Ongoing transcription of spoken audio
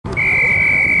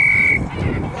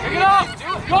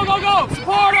Go, go, go!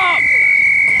 Support him!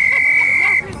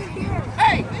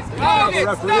 Hey! Stop it!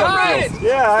 Stop it!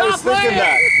 Yeah, I was thinking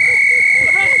that.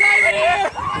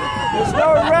 There's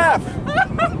no ref!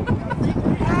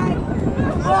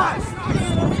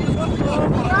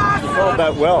 You called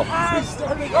that well.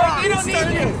 You don't need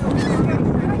it!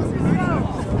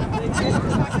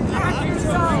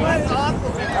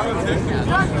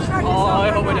 Oh, I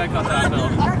hope I didn't cut that, Bill.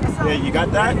 Yeah, you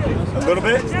got that? A little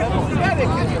bit?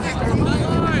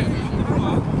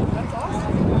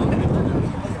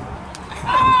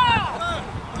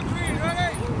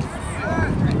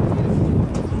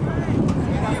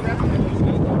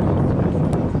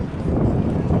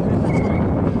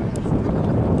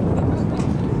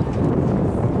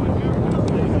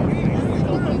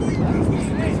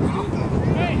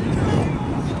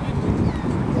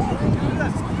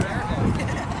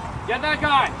 Get that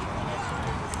guy!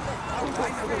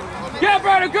 Get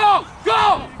Brandon, go!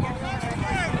 Go!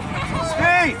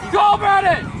 Speed! Go,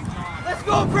 Brandon! Let's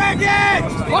go, Brandon!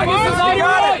 Marcus is on your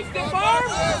right! Go,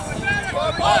 Marcus!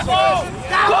 Let's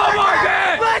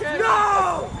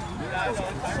go!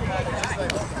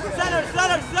 Center,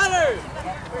 center, center!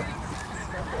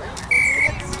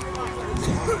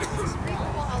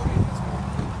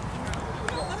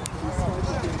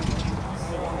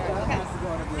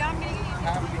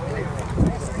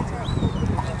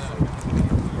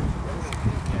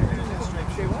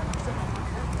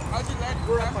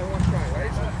 We're up by one try,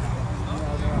 right?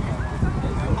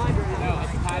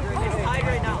 It's tied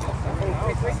right now.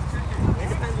 It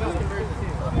depends on the conversion,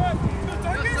 too.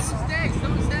 Someone stay,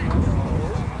 someone stay.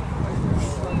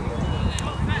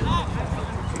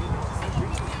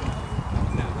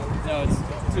 No, it's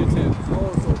 2-2.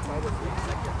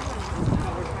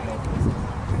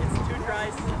 It's 2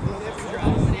 tries.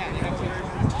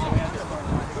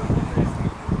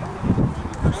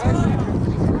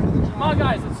 Come on,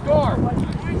 guys, let's score.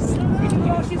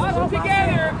 Up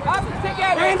together.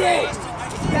 Randy!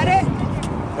 Get it?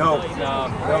 No.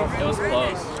 No, it was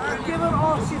close. Give him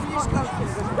all.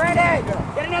 Brandon!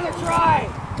 Get another try!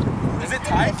 Is it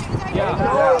tied? Yeah.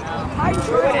 High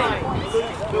try!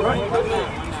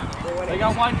 They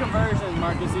got one conversion,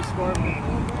 Marcus. He scored.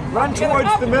 Run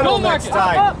towards the middle next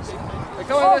time. They're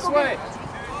going this way.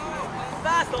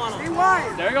 Fast on him! Stay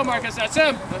wide! There you go, Marcus. That's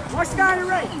him. Watch the guy on the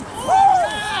right!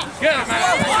 Get him, man.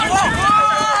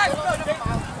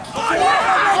 Oh,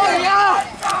 yeah!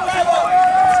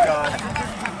 It's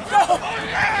gone.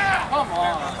 Come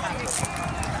on.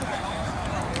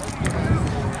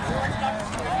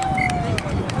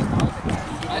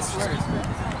 I swear.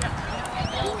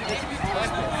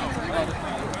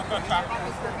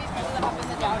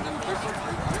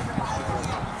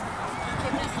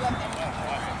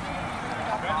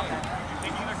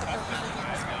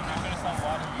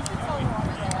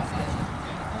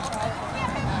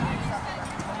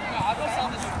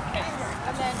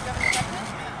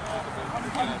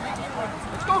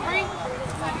 Let's go, Green!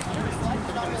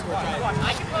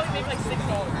 I can probably make like $6.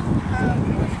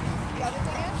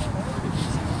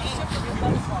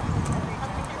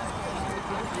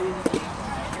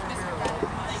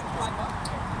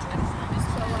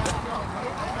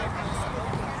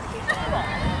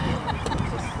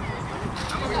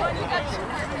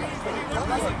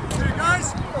 Hey guys,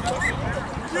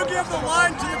 can you give the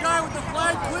line to the guy with the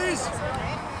flag, please?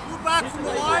 Move back from the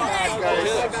line.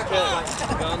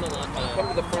 Come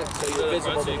to the front so you're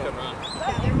visible to him.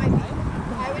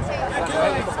 I would say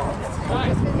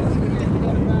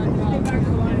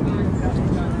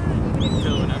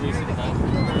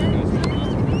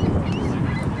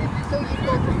so you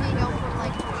go from being out from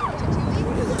like 2 weeks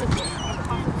to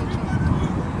possibly 2.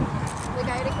 Like I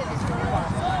had a kid this year.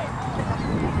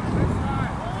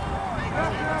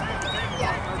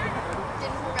 Yeah.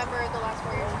 Didn't remember the last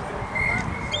 4 years.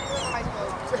 High school.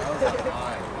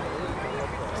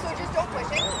 So just don't push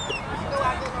it. Go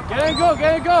after the Get it, go,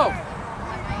 get it, go.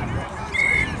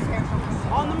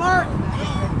 On the mark!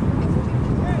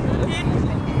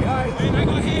 I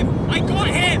got him! I got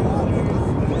him!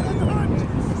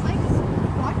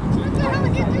 What the hell are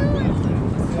you doing?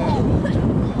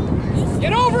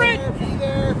 Get over it.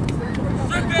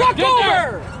 Walk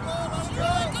over.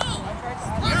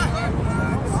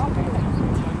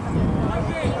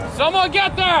 Someone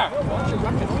get there.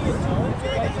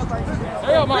 There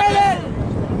you go, Marcus.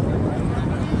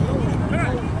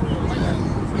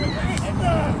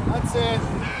 That's it.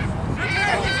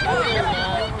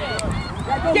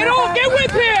 Get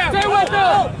with him! Stay with him!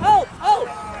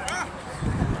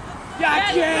 Yeah,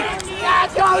 Jake!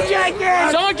 Let's go,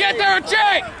 Jenkins! Someone get there,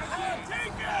 Jake!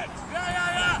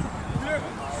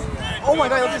 Oh my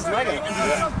god, he'll just leg it.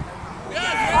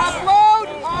 Offload!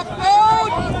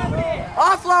 Offload!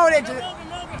 Offload it.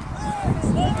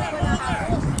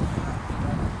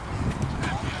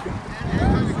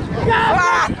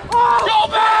 Ah! Go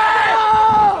back!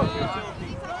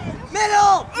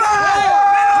 Middle!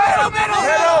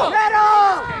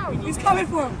 Middle! He's coming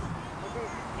for him.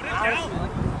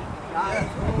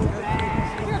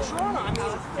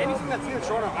 Anything that's near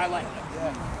Toronto, I like.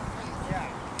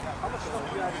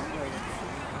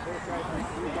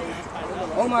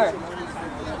 Omar.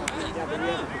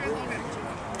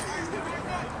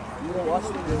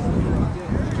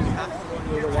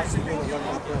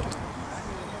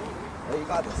 You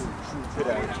got this. Good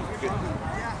at it. Good.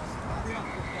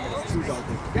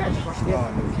 Oh,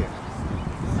 no kick.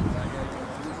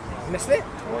 Missed it?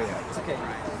 Oh, yeah. It's okay.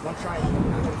 Don't try it.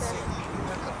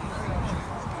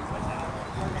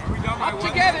 Up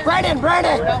together!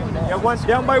 Brandon! Yeah, one,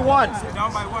 down by one.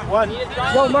 Down by one. One.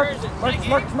 Yo, Mark.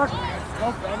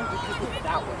 No, Brandon.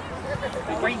 That way.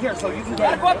 Right here, so you can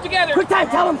get Go up together! Quick time,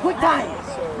 tell him, quick time.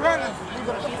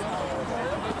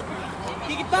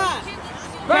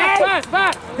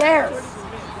 Pass! There.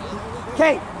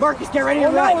 Okay, Marcus, get ready to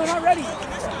run. No, we're not ready.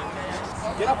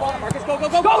 Get up on it, Marcus. Go!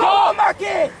 Go,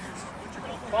 Marcus!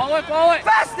 Follow it!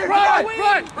 Faster, Run!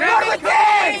 Run with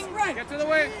him! Get to the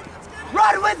wing!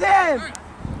 Run with him!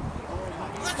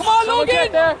 Come on,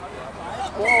 Logan! There.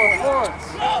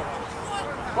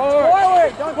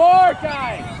 Forward,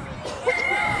 guys!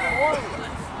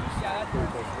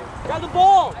 Grab the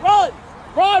ball, run!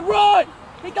 Run!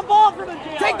 Take the ball from him,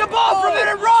 JR. Take the ball from him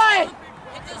and run!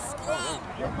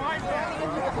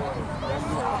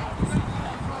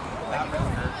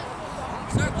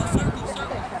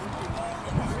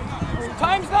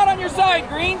 Time's not on your side,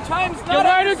 Green. Time's not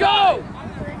on your side.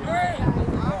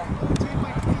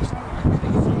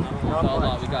 Hold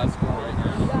on, we got to score right now.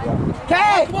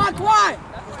 Okay! Come on!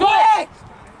 Quick!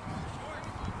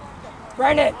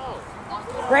 Brandon!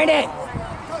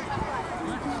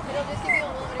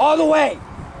 All the way!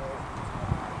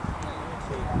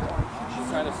 She's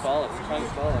trying to stall it.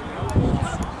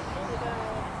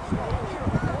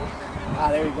 Ah,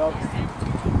 there you go.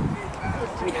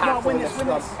 We have to win this. Come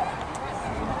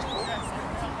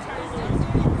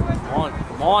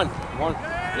on.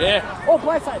 Yeah. Oh,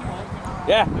 blind side.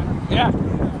 Yeah.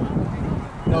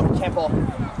 No, can't ball.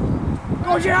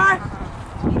 Go, JR!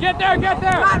 Get there!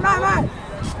 Run!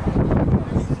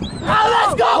 Now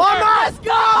let's go! One more! Let's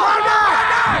go! One more!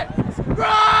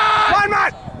 Run! One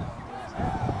more!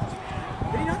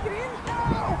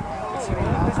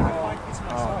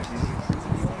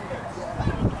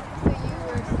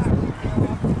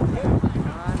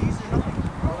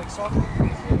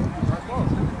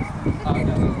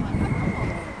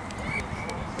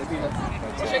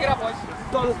 Shake it up, boys.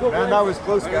 Man, that was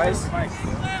close, guys.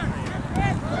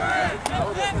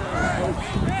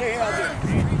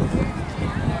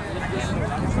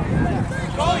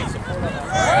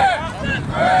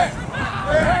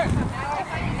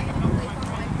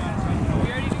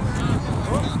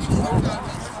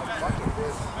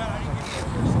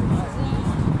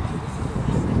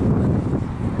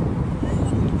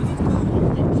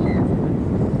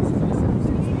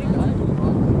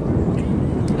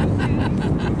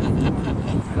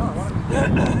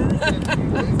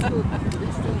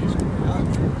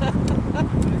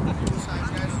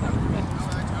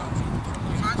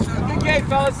 Good game,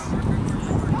 fellas.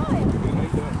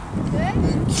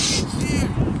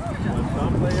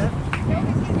 Don't play yet?